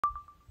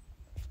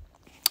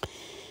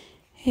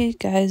Hey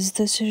guys,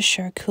 this is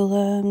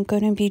Sharkula. I'm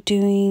going to be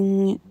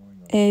doing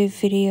a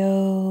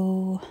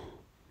video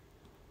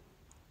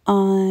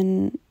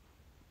on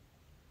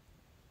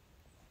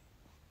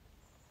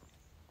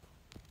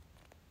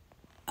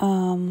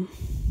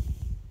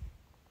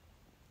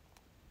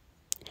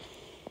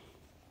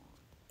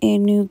a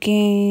new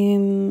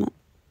game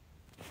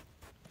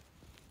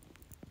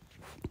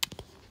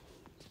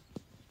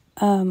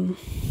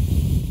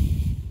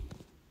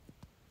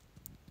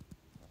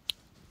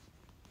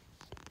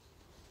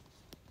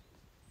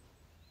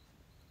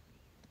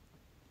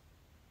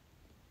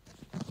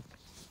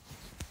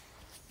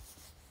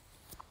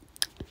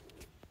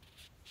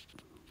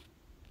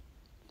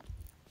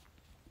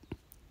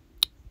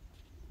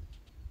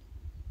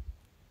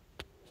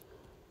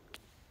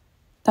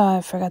oh,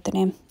 I forgot the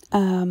name.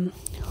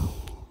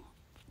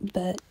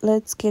 But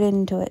let's get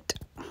into it.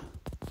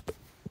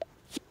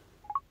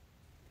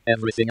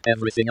 Everything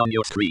on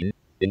your screen,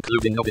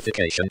 including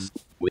notifications,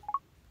 with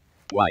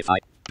Wi-Fi,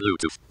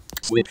 Bluetooth,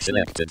 switch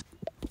selected,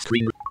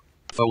 screen,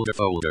 folder,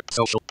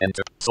 social,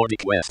 enter, Sorty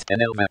Quest,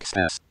 NL Max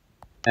Pass,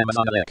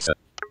 Amazon Alexa,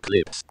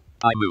 Clips,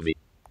 iMovie,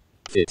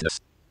 Fitness,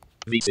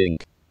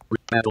 VSync,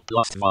 Battle,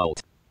 Lost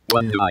Vault,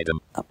 one new item.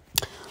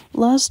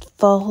 Lost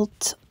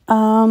Vault,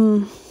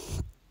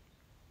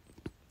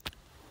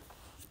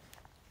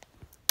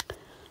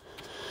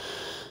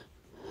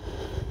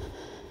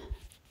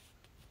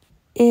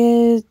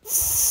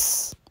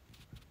 it's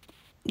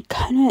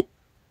kind of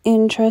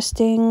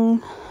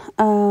interesting.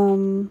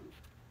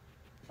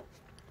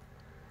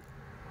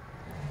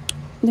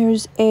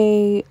 There's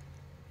a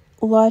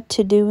lot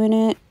to do in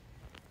it.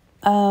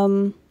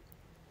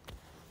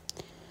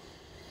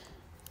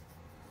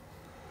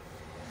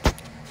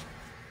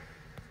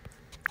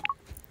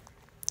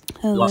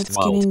 Let's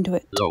get into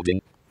it.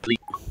 Loading, please.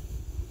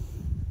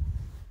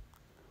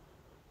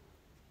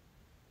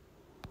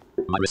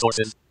 My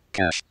resources,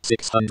 cash,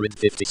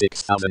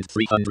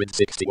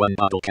 656,361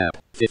 bottle cap,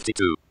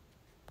 52.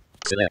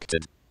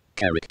 Selected.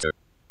 Character.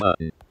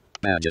 Button.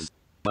 Badges.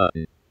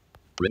 Button.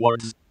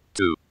 Rewards.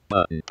 2.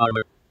 Button.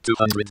 Armor.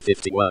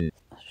 251.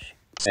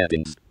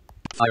 Settings.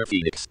 Fire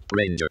Phoenix.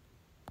 Ranger.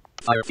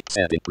 Fire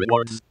setting.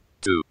 Rewards.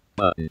 2.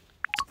 Button.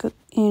 Go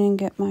in and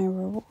get my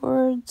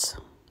rewards.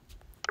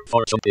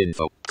 Fortune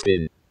info.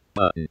 Spin.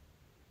 Button.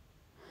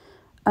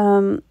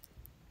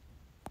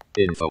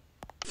 Info.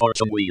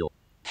 Fortune wheel.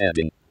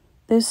 Heading.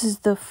 This is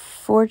the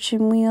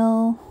fortune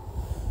wheel.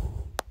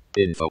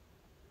 Info.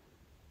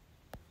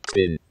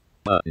 Spin.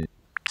 Button.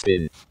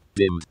 Spin.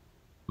 Dimmed.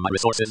 My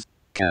resources.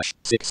 Cash.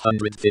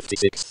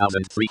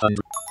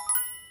 656,300.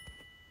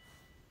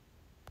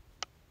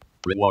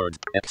 Reward.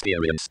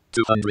 Experience.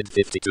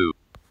 252.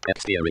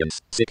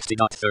 Experience.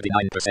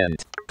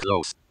 60.39%.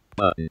 Close.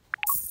 Button.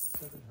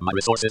 My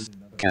resources.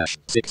 Cash.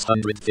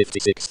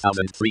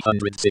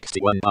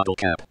 656,361 bottle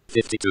cap.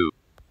 52.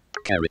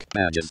 Carrick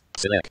badges.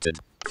 Selected.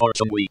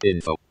 Fortune week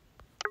info.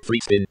 Free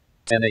spin.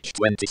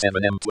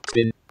 10H27M.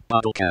 Spin.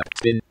 Bottle cap.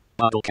 Spin.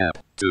 Bottle cap.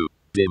 2.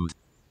 Dimmed.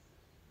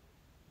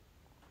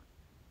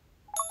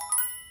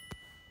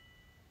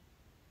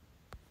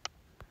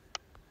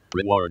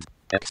 Reward.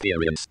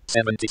 Experience.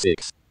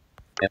 76.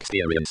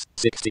 Experience.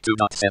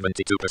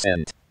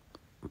 62.72%.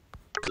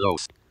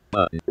 Close.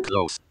 Button.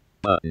 Close.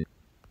 Button.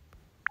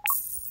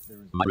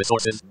 My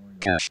resources.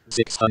 Cash.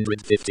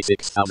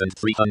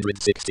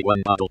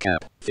 656,361 bottle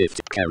cap.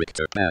 50.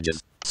 Character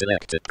badges.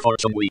 Selected.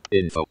 Fortune week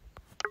info.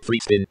 Free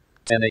spin.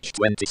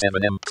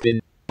 10H27M.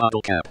 Spin.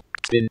 Bottle cap.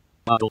 Spin.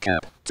 Bottle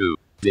cap. 2.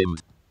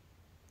 Dimmed.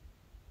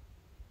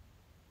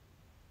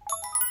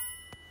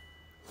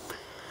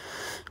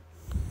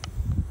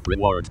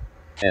 Reward.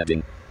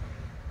 Heading.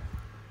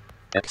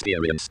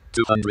 Experience.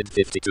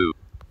 252.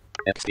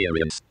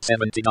 Experience.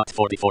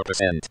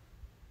 70.44%.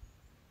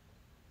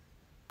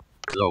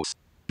 Close.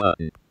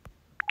 Button.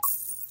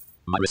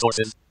 My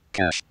resources.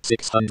 Cash.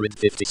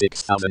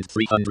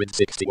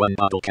 656,361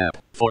 bottle cap.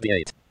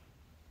 48.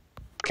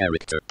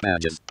 Character.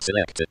 Badges.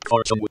 Selected.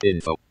 Fortune with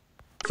info.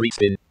 Free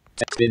spin.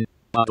 Tech spin.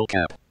 Bottle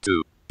cap.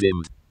 2.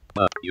 Dimmed.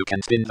 But you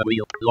can spin the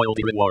wheel.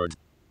 Loyalty reward.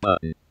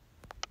 Button.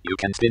 You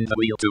can spin the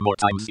wheel 2 more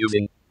times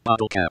using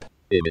bottle cap.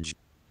 Image.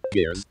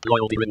 Gears.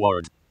 Loyalty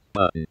reward.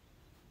 Button.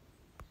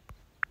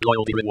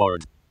 Loyalty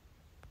reward.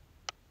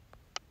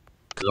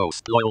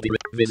 Close. Loyalty.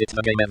 Visit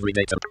the game every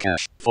day to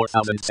cash.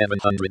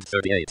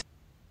 4,738.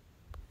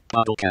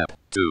 Bottle cap.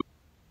 2.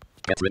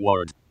 Get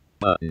reward.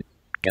 Button.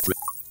 Get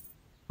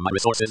my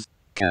resources.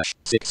 Cash.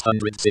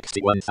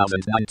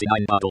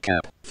 661,099 bottle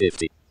cap.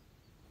 50.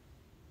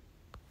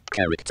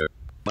 Character.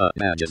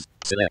 Badges.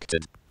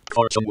 Selected.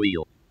 Fortune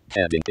wheel.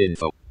 Heading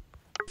info.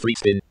 Free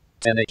spin.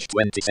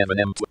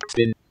 10H27M.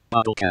 Spin.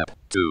 Bottle cap.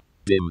 2.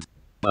 Dimmed.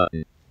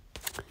 Button.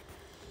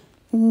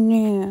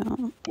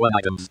 Now. 1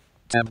 items.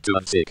 Tab 2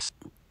 of 6.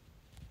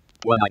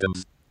 1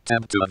 items.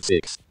 Tab 2 of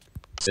 6.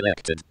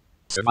 Selected.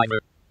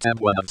 Survivor. Tab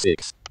 1 of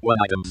 6. 1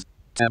 items.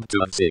 Tab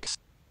 2 of 6.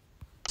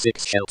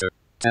 6 shelter.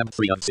 Tab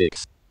 3 of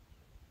 6.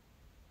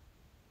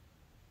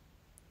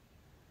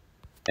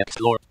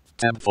 Explore.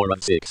 Tab 4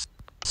 of 6.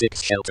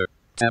 6 shelter.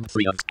 Tab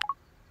 3 of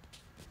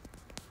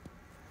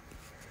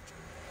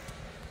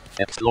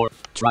Explore.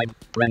 Tribe.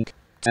 Rank.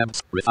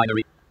 Tabs.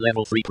 Refinery.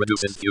 Level 3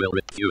 produces fuel.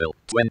 Fuel.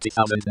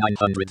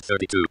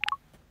 20,932.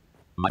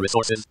 My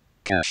resources.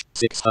 Cash.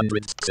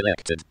 600.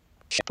 Selected.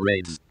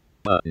 Raids.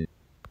 Button.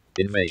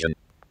 Invasion.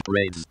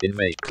 Raids.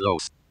 Invade.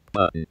 Close.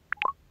 Button.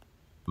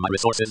 My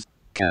resources.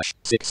 Cash.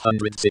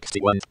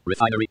 661.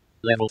 Refinery.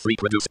 Level 3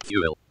 produce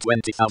fuel.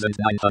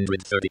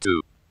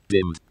 20,932.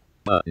 Dimmed.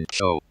 Button.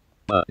 Show.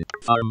 Button.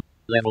 Farm.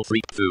 Level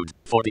 3 food.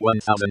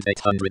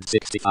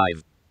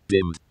 41,865.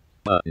 Dimmed.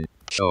 Button.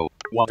 Show.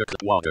 Water.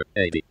 Water.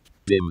 80.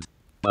 Dimmed.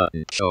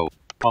 Button. Show.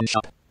 Pawn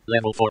shop.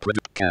 Level 4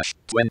 produce cash.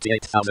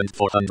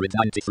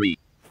 28,493.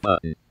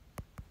 Button.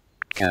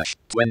 Cash.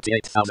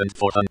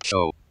 28,400.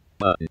 Show.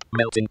 Button.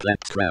 Melting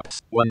plant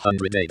scraps.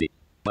 180.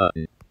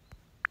 Button.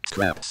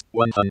 Scraps.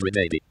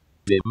 180.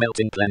 The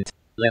melting plant.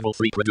 Level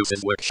 3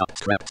 produces workshop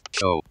scraps.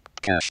 Show.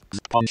 Cash.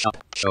 Pawn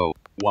shop. Show.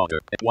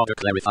 Water. Water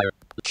clarifier.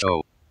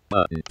 Show.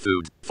 Button.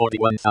 Food.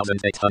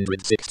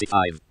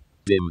 41,865.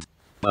 Dimmed.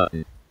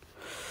 Button.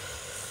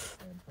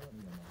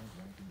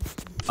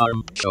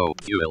 Farm. Show.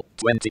 Fuel.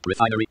 20.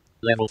 Refinery.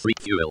 Level 3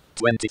 fuel.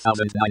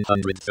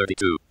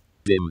 20,932.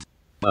 Dimmed.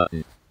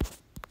 Button.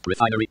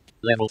 Refinery.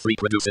 Level 3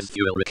 produces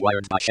fuel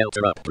required by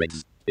shelter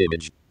upgrades.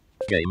 Image.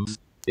 Games.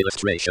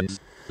 Illustrations.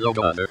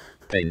 Logo other.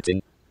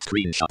 Painting.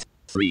 Screenshot.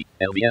 3.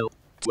 LVL.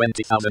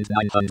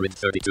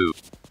 20,932.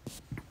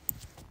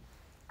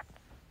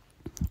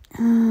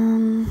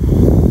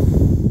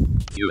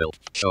 Fuel.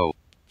 Show.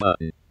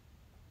 Button.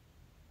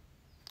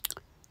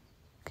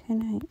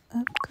 Can I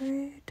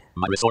upgrade?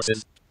 My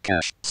resources.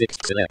 Cash. 6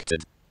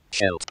 selected.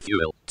 Shelled.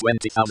 Fuel.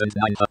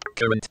 20,900.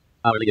 Current.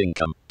 Hourly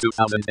income.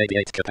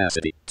 2,088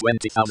 capacity.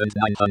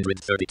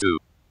 20,932.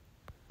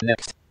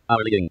 Next.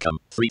 Hourly income.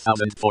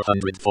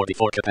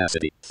 3,444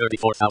 capacity.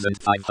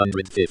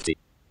 34,550.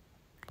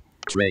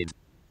 Trade.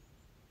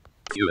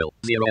 Fuel.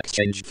 0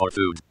 exchange for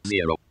food.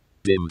 0.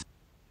 Dimmed.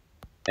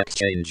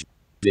 Exchange.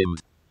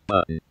 Dimmed.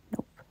 Button.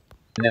 Nope.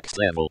 Next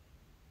level.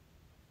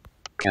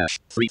 Cash.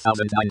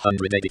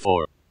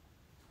 3,984.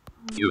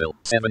 Fuel.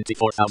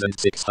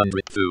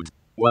 74,600. Food.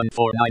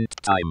 149.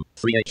 Time.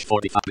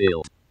 3H45.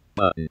 Bill.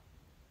 Button.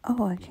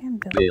 Oh, I can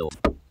build. Bill.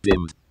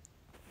 Dimmed.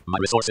 My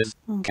resources.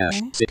 Okay.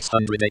 Cash.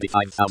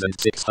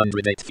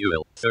 685,608.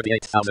 Fuel.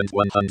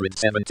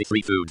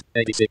 38,173. Food.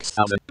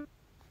 86,000.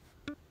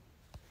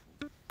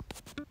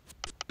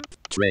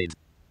 Trade.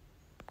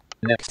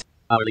 Next.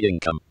 Hourly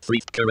income. 3.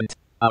 Current.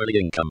 Hourly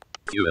income.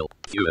 Fuel.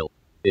 Fuel.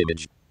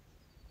 Image.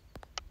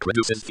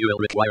 Produces fuel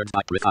required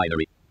by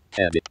refinery.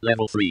 Headed.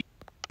 Level 3.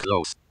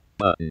 Close.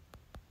 Button.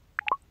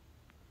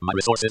 My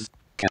resources.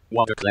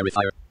 Water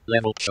clarifier.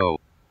 Level.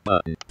 Show.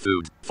 Button.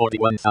 Food.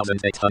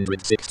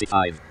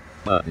 41,865.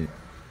 Button.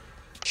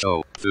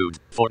 Show. Food.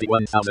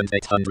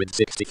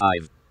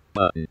 41,865.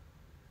 Button.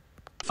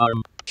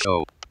 Farm.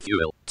 Show.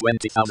 Fuel.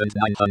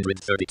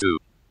 20,932.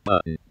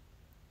 Button.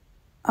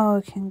 Oh,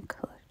 I can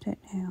collect it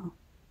now.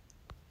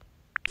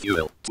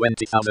 Fuel.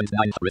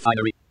 20,009.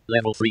 Refinery.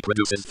 Level 3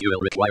 produces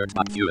fuel required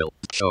by fuel.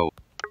 Show.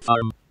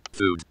 Farm.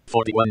 Food.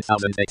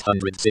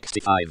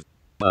 41,865.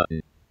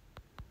 Button.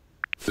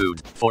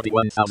 Food.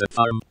 41,000.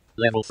 Farm.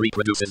 Level 3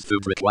 produces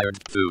food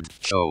required. Food.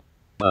 Show.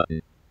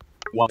 Button.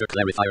 Water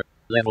clarifier.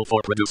 Level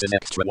 4 produces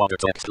extra water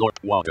to explore.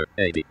 Water.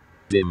 80.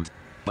 Dimmed.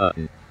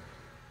 Button.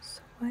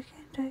 So why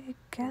can't I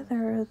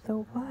gather the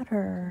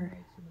water?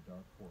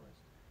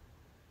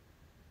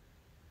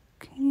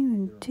 Can't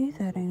even do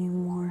that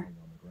anymore.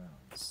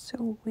 It's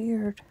so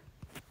weird.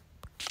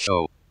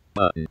 Show.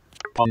 Button.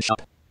 Pawn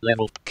shop.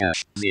 Level.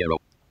 Cash. 0.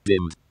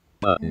 Dimmed.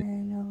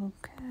 Button.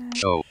 Okay.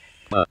 Show.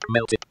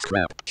 Melted.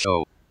 Scrap.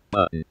 Show.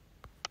 Button.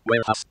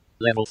 Warehouse.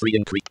 Level 3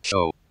 increase.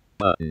 Show.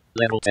 Button.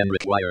 Level 10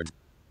 required.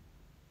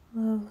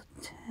 Level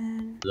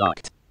 10.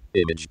 Locked.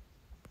 Image.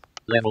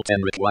 Level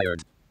 10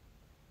 required.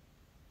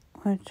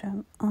 Which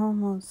I'm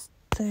almost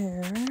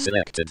there.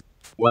 Selected.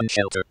 1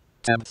 shelter.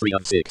 Tab 3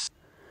 of 6.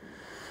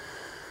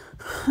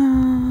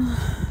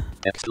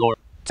 Explore.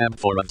 Tab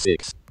 4 of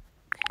 6.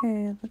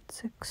 Okay,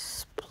 let's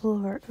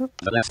explore.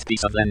 Oops. The last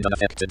piece of land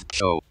unaffected.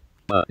 Show.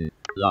 Button.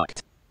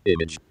 Locked.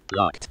 Image.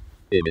 Locked.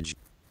 Image.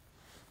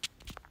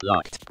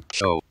 Locked.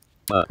 Show.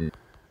 Button.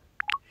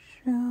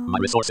 Show. My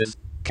resources.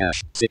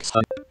 Cash.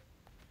 600.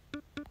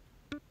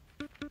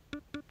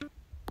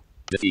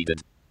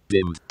 Defeated.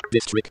 Dimmed.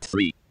 District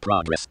 3.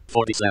 Progress.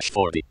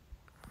 40/40.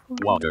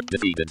 Water.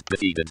 Defeated.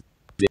 Defeated.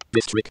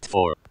 District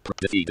 4.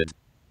 Defeated.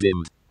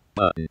 Dimmed.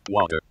 Button.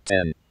 Water.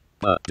 10.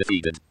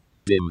 Defeated.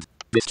 Dimmed.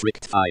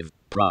 District 5.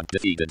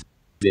 Defeated.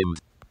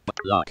 Dimmed.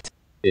 Locked.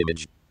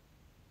 Image.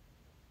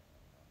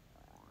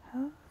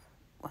 Huh?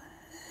 What?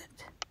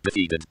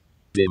 Defeated.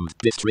 Dimmed.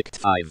 District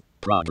 5.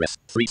 Progress.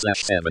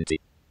 3/70.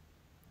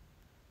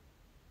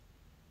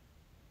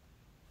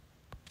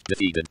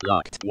 Defeated.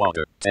 Locked.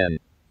 Water. 10.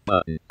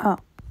 Button. Oh.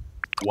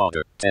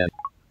 Water. 10.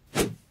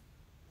 Okay.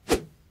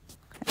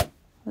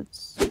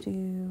 Let's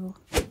do...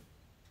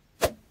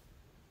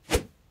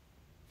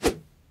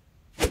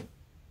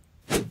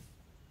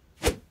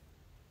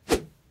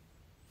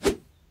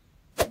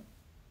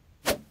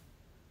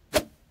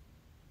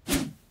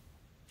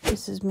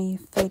 This is me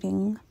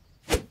fighting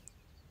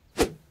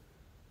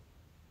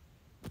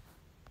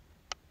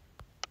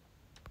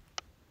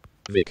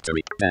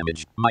Victory.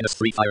 Damage.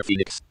 -3 Fire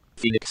Phoenix.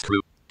 Phoenix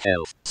Crew.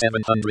 Health.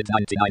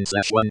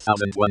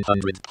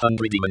 799/1100.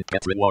 Hungry Demon.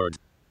 Get reward.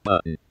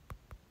 Button.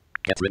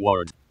 Get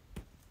reward.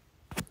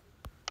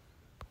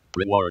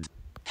 Reward.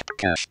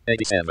 Cash.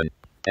 87.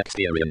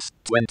 Experience.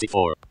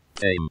 24.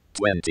 Fame.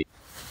 20.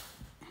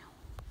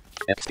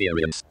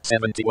 Experience.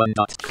 71.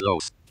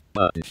 Close.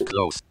 Button.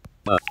 Close.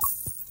 Button.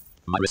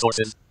 My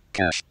resources.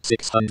 Cash.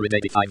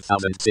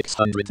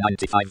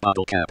 685,695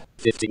 bottle cap.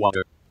 50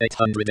 water.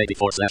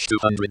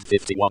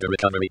 884/250 water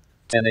recovery.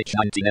 10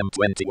 H19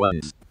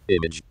 M21s.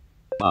 Image.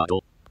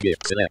 Bottle. Gear.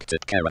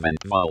 Selected. Caravan.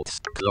 Vaults.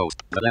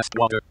 Closed. The last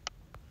water.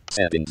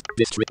 Settings.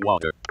 District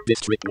water.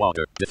 District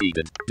water.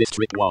 Defeated.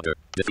 District water.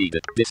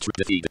 Defeated. District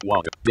defeated.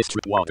 Water.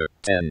 District water.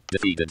 10.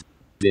 Defeated.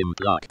 Dim.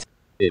 Locked.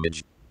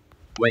 Image.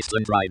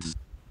 Wasteland rides.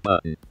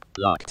 Button.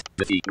 Locked.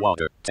 Defeat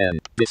water.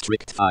 10.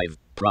 District 5.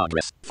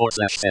 Progress.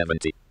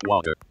 4/70.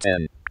 Water.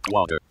 10.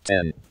 Water.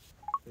 10.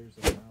 There's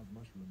a wild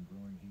mushroom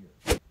growing here.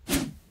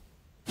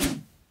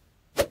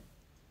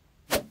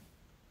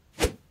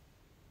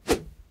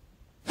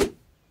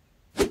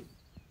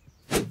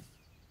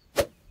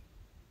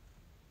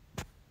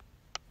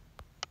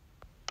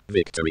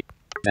 Victory.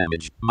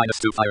 Damage.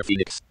 -2 Fire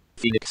Phoenix.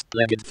 Phoenix.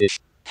 Legged fish.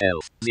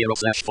 Health.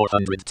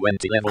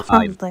 0/420. Level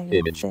 5. Legged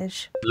Image.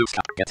 fish. Blue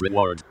sky. Get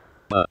reward.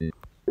 Button.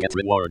 Get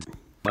reward.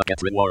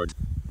 Get reward.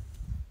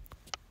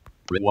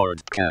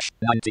 Reward. Cash.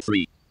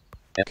 93.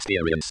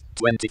 Experience.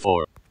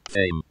 24.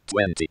 Fame.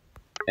 20.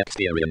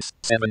 Experience.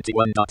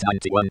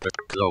 71.91 per.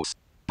 Close.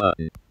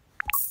 Button.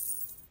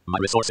 My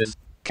resources.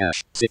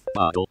 Cash. 6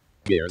 bottle.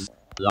 Gears.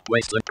 Lock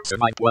wasteland.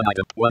 Survive 1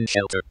 item. 1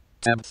 shelter.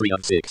 Tab 3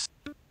 of 6.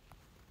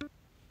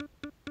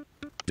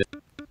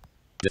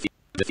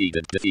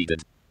 Defeated.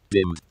 Defeated.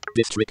 Dimmed.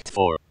 District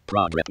 4.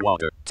 Progress.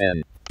 Water.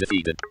 10.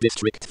 Defeated.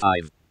 District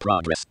 5.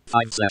 Progress.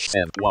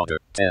 5/7. Water.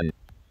 10.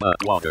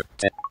 Water.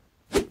 10.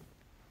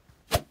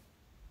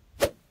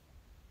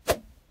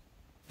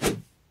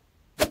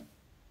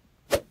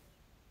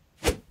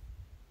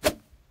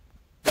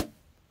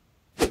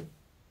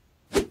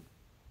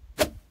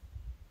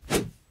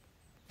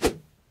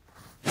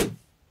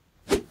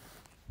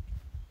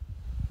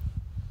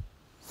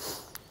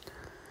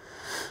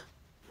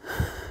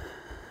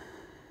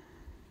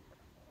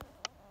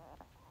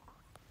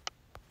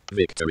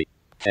 Victory.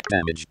 Head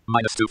damage.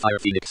 -2 Fire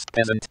Phoenix.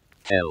 Peasant.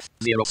 Health.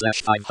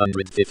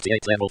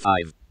 0/558. Level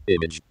 5.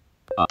 Image.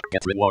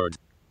 Get reward.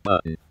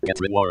 Button. Get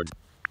reward.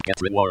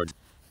 Get reward.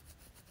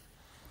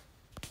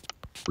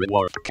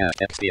 Reward.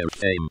 Cash. Experience.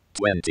 Fame.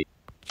 20.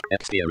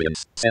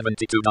 Experience.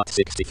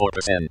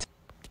 72.64%.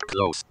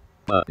 Close.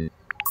 Button.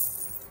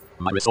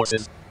 My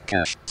resources.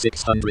 Cash.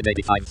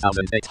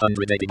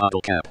 685,880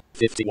 bottle cap.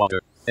 50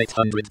 water.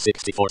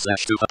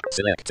 864/200.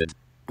 Selected.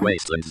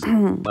 Wastelands.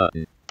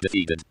 Button.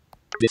 Defeated.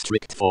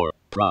 District 4.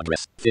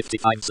 Progress.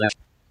 55/.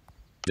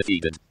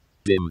 Defeated.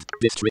 Dimmed.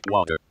 District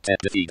water. 10.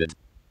 Defeated.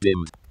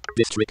 Dimmed.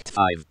 District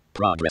 5.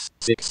 Progress.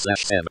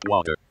 6/7.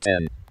 Water.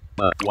 10.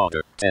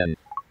 Water. 10.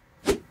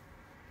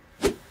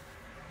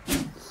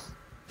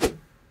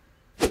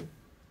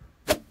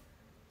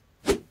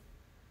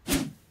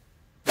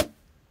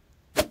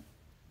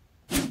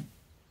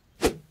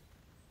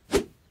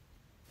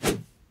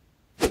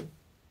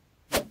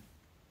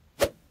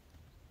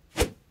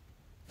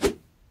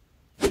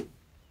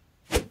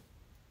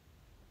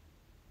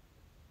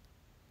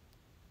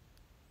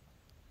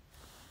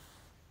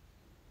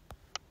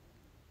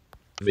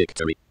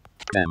 Victory.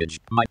 Damage.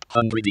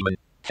 Hungry Demon.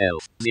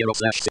 Health.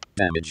 0/6.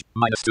 Damage.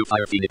 -2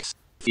 Fire Phoenix.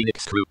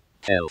 Phoenix Crew.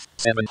 Health.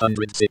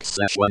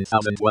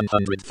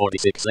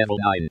 706/1146. Level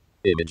 9.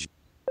 Image.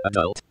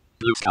 Adult.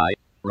 Blue sky.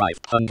 Rife.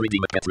 Hungry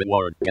Demon. Get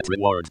reward. Get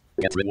reward.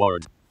 Get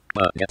reward.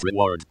 Get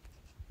reward.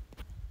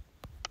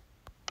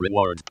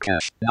 Reward.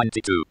 Cash.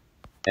 92.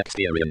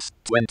 Experience.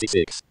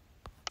 26.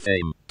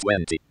 Fame.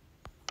 20.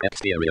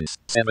 Experience.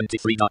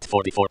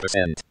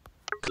 73.44%.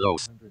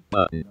 Close.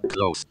 Button.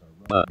 Close.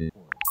 Button.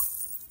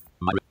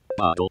 My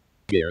bottle.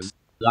 Gears.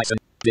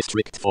 License.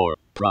 District 4.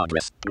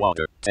 Progress.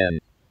 Water. 10.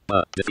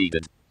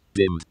 Defeated.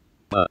 Dimmed.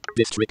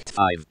 District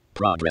 5.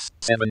 Progress.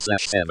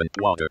 7/7.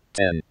 Water.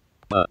 10.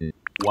 Button.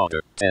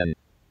 Water. 10.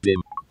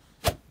 Dim.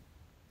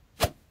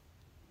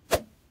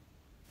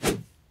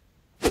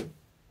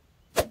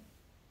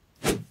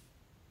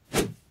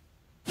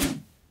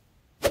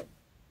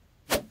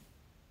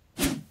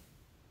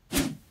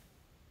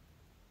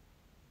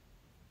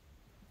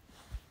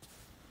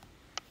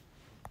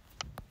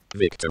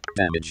 Victor.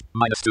 Damage.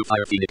 -2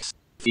 Fire Phoenix.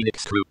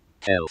 Phoenix Crew.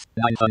 Health.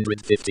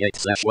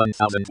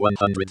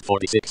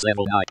 958/1146.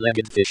 Level 9.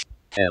 Legged fish.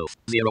 Health.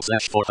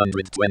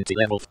 0/420.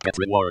 Level. Get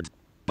reward.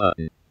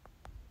 Button.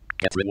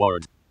 Get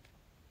reward.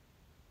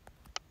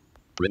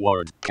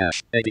 Reward.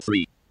 Cash.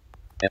 83.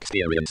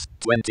 Experience.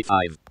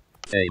 25.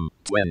 Fame.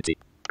 20.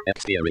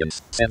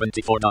 Experience.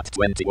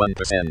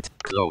 74.21%.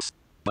 Close.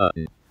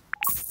 Button.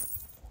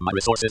 My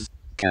resources.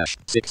 Cash.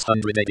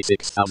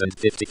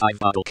 686,055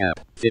 bottle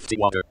cap. 50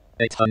 water.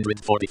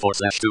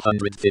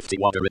 844/250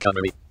 water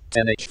recovery.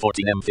 10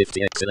 H14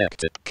 M58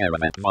 selected.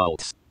 Caravan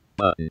vaults.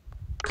 Button.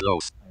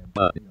 Close.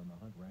 Button.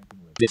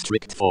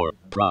 District 4.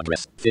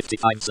 Progress.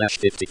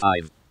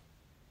 55/55.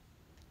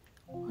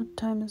 What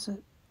time is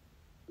it?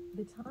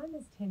 The time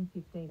is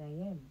 10:15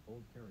 a.m.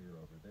 Old carrier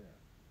over there.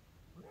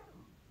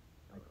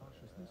 I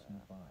cautiously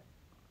sneak by.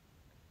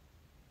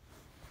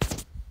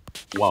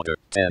 Water.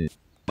 10.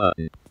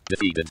 Button.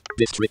 Defeated.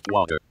 District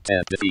Water.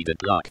 10. Defeated.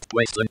 Locked.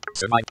 Wasteland.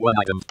 Survived 1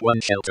 item.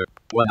 1 shelter.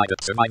 1 item.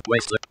 Survived.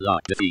 Wasteland.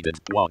 Locked. Defeated.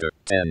 Water.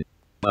 10.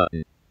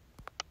 Button.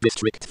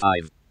 District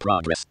 5.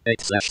 Progress.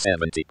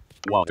 8/70.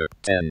 Water.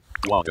 10.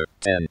 Water.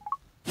 10.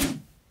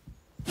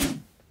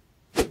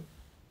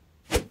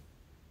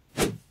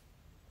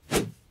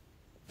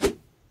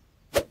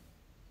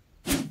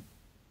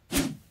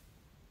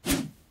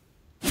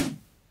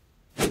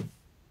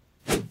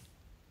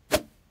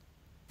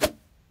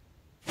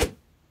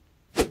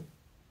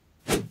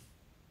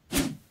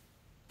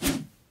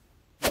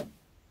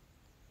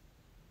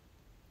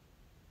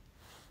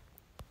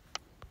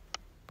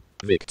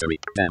 Victory.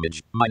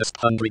 Damage.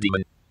 -100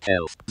 demon.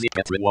 Health.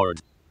 Get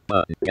reward.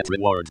 Button. Get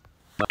reward.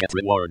 Get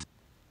reward.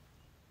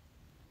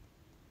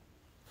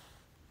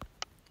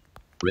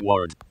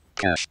 Reward.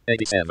 Cash.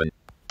 87.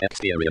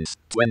 Experience.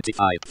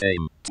 25.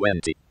 Fame.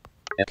 20.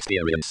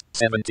 Experience.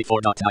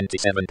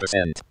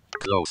 74.97%.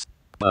 Close.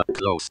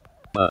 Close.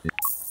 Button.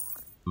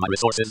 My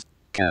resources.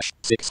 Cash.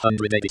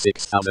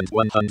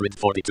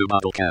 686,142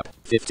 model cap.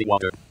 50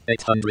 water.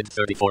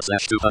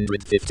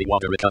 834/250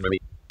 water recovery.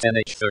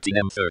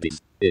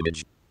 10H13M30s.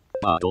 Image.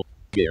 Model.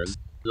 Gears.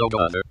 Logo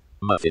other.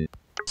 Muffin.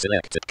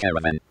 Selected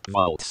caravan.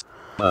 Vaults.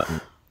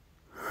 Button.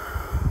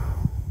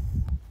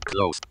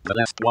 Close. The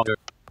last water.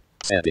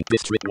 Setting.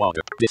 District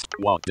water. District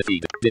water.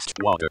 Defeated.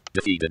 District water.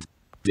 Defeated.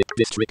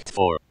 District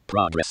 4.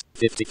 Progress.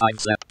 55.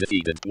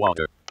 Defeated.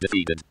 Water.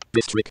 Defeated.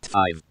 District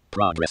 5.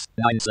 Progress.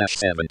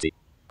 9/70.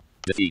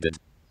 Defeated.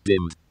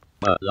 Dimmed.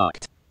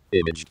 Locked.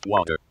 Image.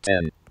 Water.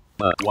 10.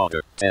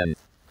 Water. 10.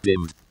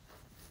 Dimmed.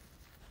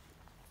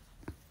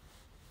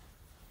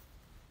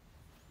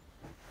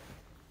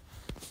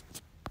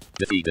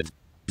 Defeated.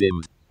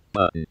 Dimmed.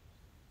 Button.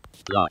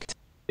 Locked.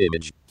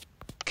 Image.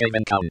 Cave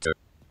encounter.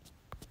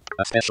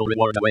 A special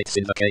reward awaits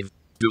in the cave.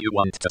 Do you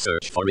want to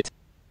search for it?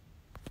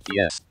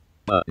 Yes.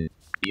 Button.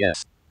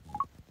 Yes.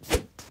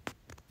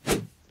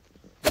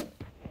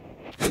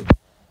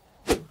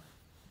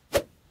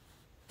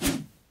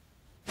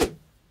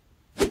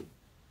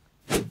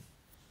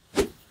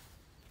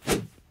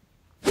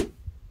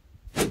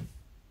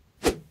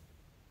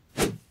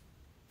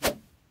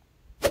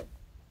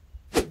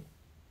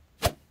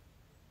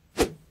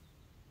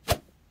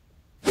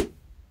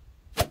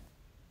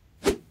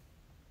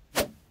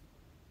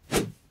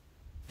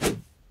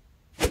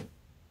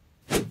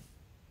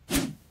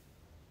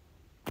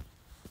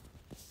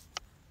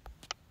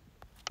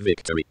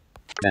 Victory.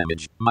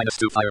 Damage.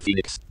 -2 Fire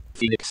Phoenix.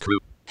 Phoenix Crew.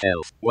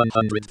 Health.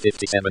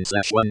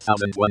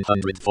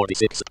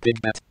 157/1146.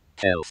 Big Bat.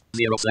 Health.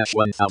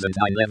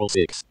 0/1009 level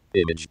 6.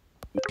 Image.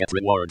 Get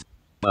reward.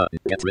 Button.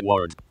 Get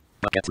reward.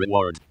 Get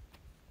reward.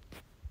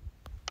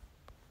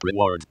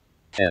 Reward.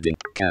 Heading.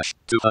 Cash.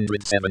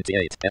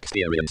 278.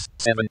 Experience.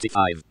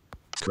 75.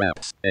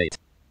 Scraps. 8.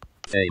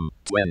 Fame.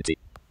 20.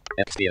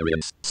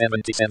 Experience.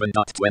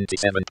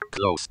 77.27.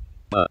 Close.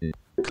 Button.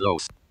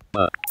 Close.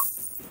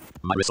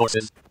 My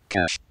resources.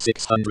 Cash.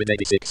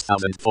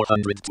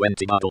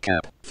 686,420 model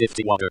cap.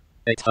 50 water.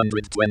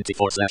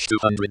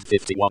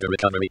 824/250 water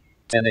recovery.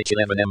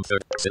 10H11M3.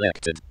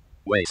 Selected.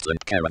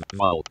 Wasteland caravan.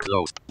 Vault.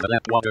 Closed. The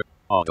lap water.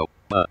 Auto.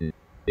 Button.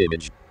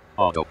 Image.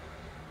 Auto.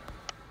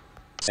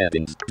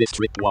 Settings.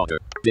 District water.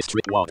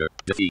 District water.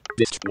 Defeat.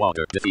 District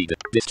water.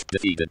 Defeated. District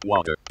defeated.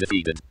 Water.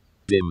 Defeated.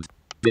 Dimmed.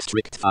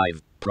 District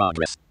 5.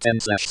 Progress.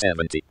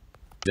 10/70.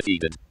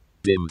 Defeated.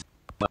 Dimmed.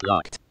 But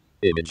locked.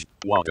 Image.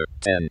 Water.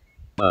 10.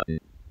 Button.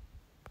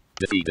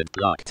 Defeated.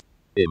 Locked.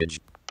 Image.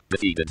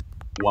 Defeated.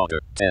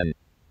 Water. 10.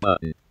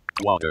 Button.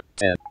 Water.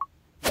 10.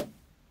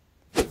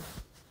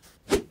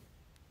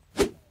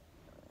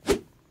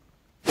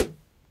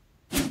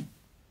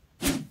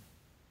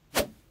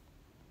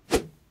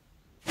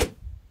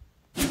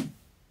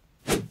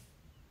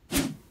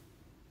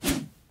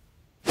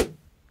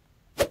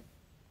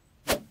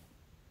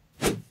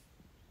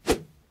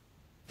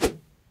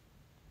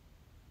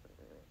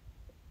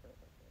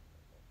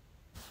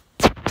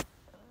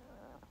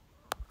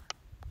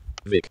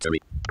 Victory.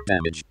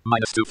 Damage.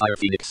 -2 Fire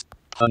Phoenix.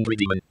 Hungry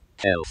Demon.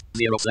 Health.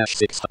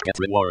 0/6. Get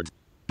reward.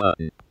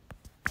 Button.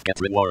 Get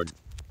reward.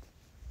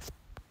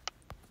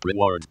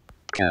 Reward.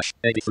 Cash.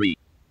 83.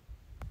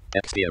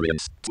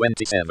 Experience.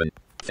 27.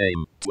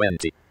 Fame.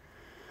 20.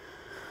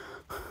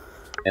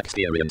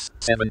 Experience.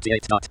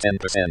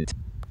 78.10%.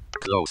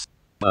 Close.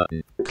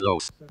 Button.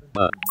 Close.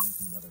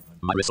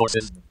 My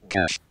resources.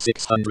 Cash.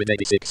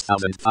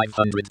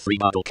 686,503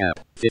 model cap.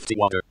 50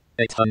 water.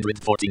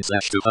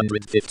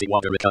 814/250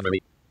 water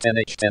recovery.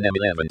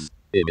 10H10M11s.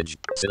 Image.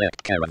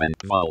 Select caravan.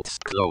 Vaults.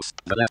 Close.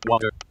 The last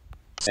water.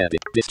 Set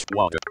it. District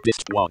water.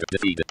 District water.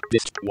 Defeated.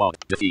 District water.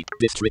 Defeat.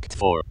 District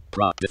 4.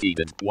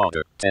 Defeated.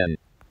 Water. 10.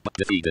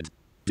 Defeated.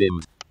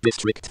 Dimmed.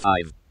 District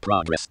 5.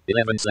 Progress.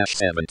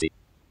 11/70.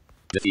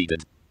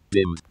 Defeated.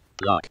 Dimmed.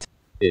 Locked.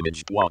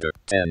 Image. Water.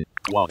 10.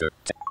 Water.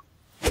 10.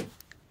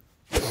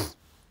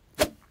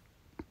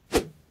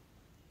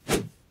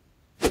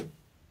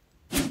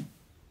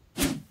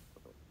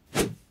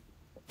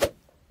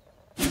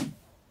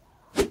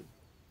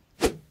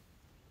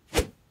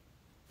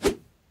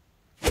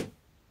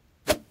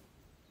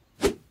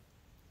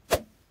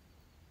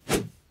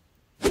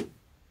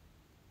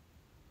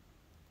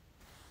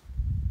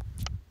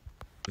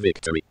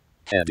 Victory.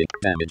 Heading.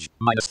 Damage.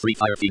 -3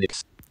 Fire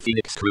Phoenix.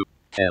 Phoenix Crew.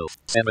 Health.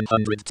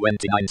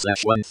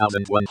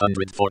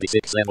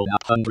 729/1146 level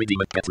 100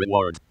 demon. Get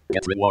reward.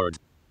 Get reward.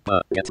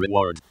 Get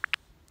reward.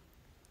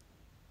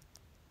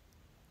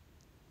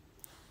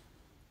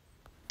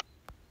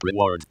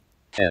 Reward.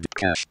 Head.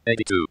 Cash.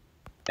 82.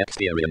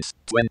 Experience.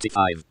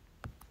 25.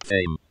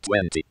 Fame.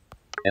 20.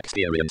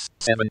 Experience.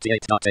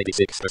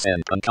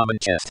 78.86%. Uncommon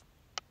chest.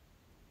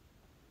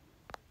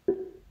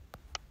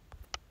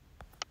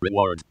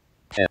 Reward.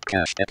 Head.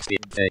 Cash. XP.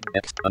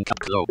 X.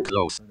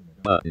 Close.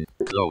 Button.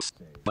 Close.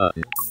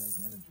 Button.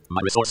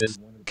 My resources.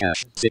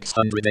 Cash.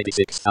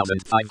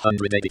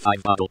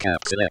 686,585 bottle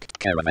cap. Select.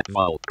 Caravan.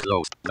 Wall.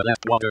 Close. The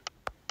left water.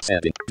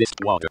 Setting. Dist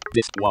water.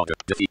 Dist water.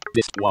 Defeat.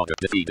 Dist water.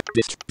 Defeated.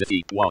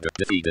 Defeat water.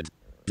 Defeated.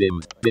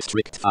 Dimmed.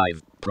 District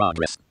 5.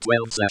 Progress.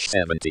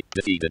 12/70.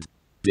 Defeated.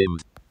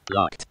 Dimmed.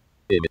 Locked.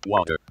 Emit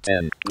water.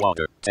 10.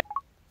 Water. 10.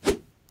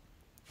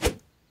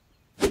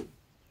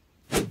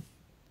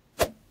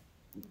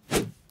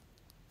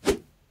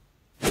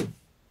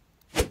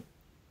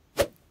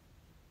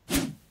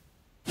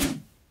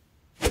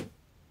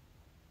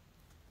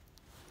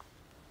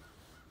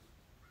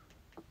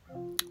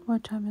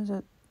 What time is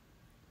it?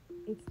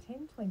 It's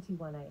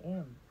 10:21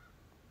 a.m.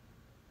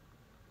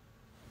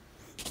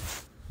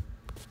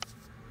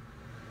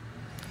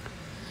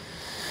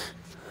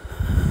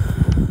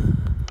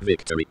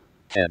 Victory.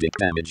 Heading.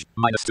 Damage.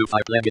 -2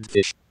 5-legged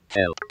fish.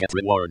 Hell. Get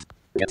reward.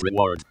 Get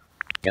reward.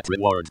 Get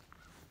reward.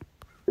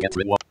 Get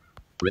reward.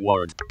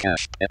 Reward.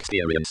 Cash.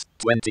 Experience.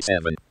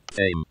 27.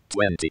 Fame.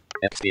 20.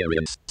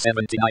 Experience.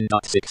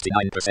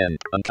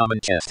 79.69%. Uncommon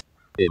chest.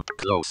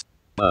 Close.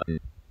 Button.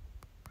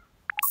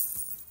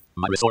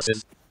 My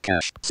resources.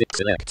 Cash. 6.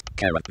 Select.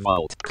 Carrot.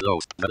 Vault.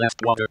 Close. The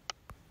last water.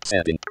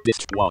 Setting.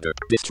 District water.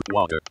 District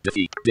water.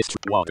 Defeat.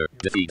 District water.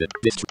 Defeated.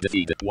 District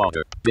defeated.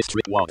 Water.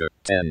 District water.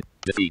 10.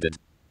 Defeated.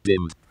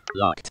 Dimmed.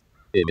 Locked.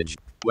 Image.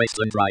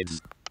 Wasteland rides.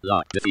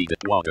 Locked.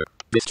 Defeated. Water.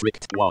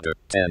 District water.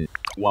 10.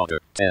 Water.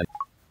 10.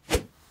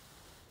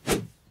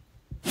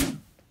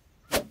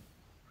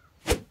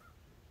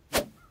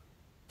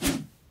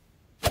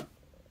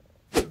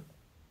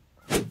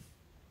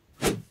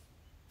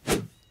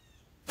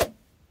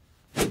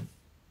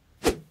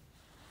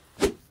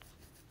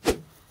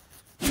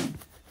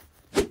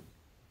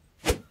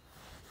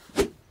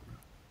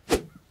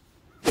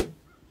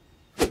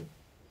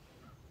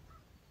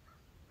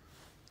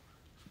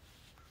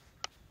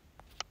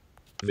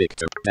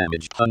 Victor.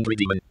 Damage. Hungry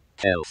demon.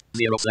 Health.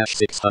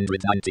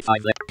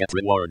 0/695. Get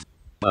reward.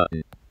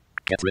 Button.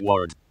 Get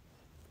reward.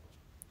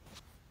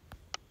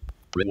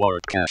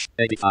 Reward. Cash.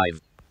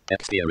 85.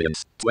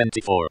 Experience.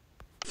 24.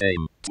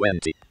 Fame.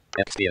 20.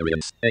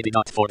 Experience.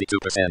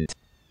 80.42%.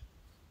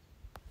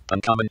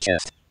 Uncommon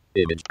chest.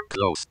 Image.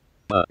 Close.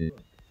 Button.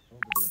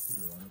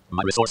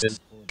 My resources.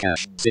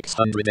 Cash.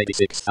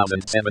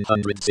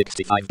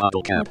 686,765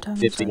 bottle cap.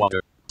 50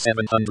 water.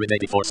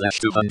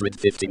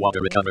 784/250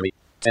 water recovery.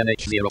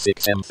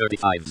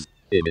 10H06M35s.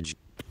 Image.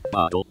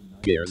 Bottle.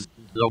 Gears.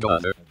 Logo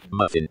other.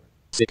 Muffin.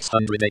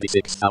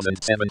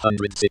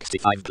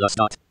 686,765 plus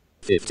dot.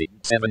 50.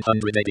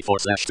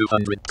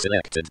 784/200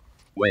 selected.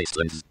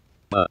 Wastelands.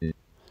 Button.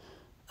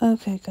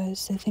 Okay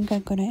guys, I think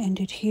I'm gonna end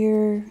it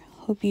here.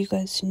 Hope you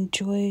guys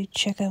enjoyed.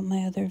 Check out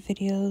my other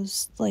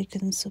videos, like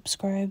and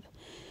subscribe.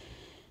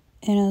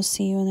 And I'll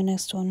see you in the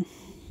next one.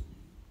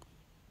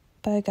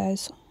 Bye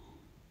guys.